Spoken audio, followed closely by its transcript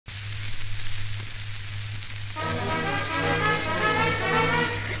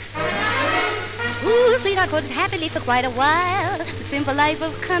trotted happily for quite a while, the simple life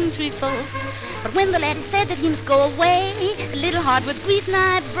of country folk. But when the laddie said that he must go away, a little heart with grief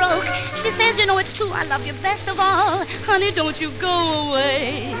nigh broke. She says, you know it's true, I love you best of all. Honey, don't you go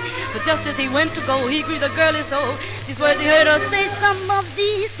away. But just as he went to go, he grew the girly soul. These words he heard her say some of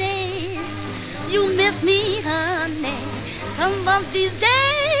these days. You miss me, honey. Some of these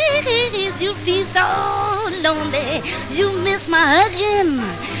days you'll be so lonely. You miss my hugging.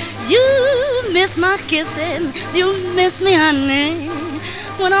 You miss my kissing. You miss me, honey.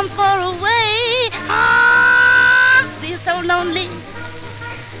 When I'm far away, I'll be so lonely.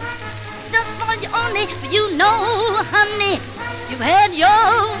 Just for you only, you know, honey, you've had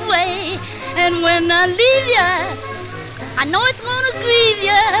your way. And when I leave you, I know it's gonna grieve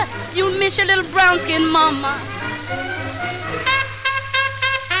you. You'll miss your little brown-skinned mama.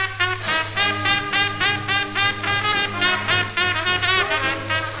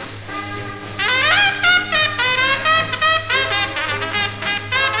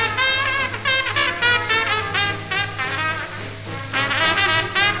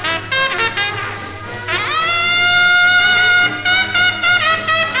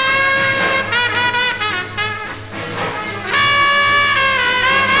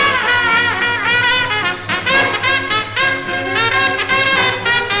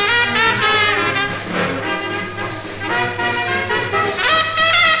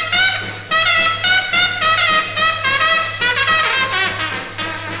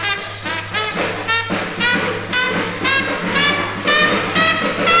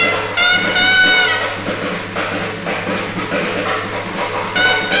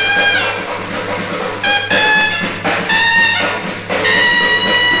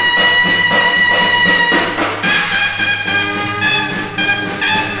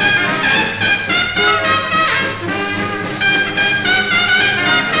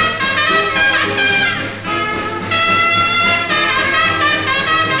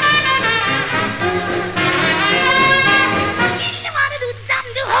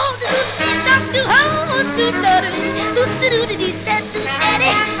 Tono.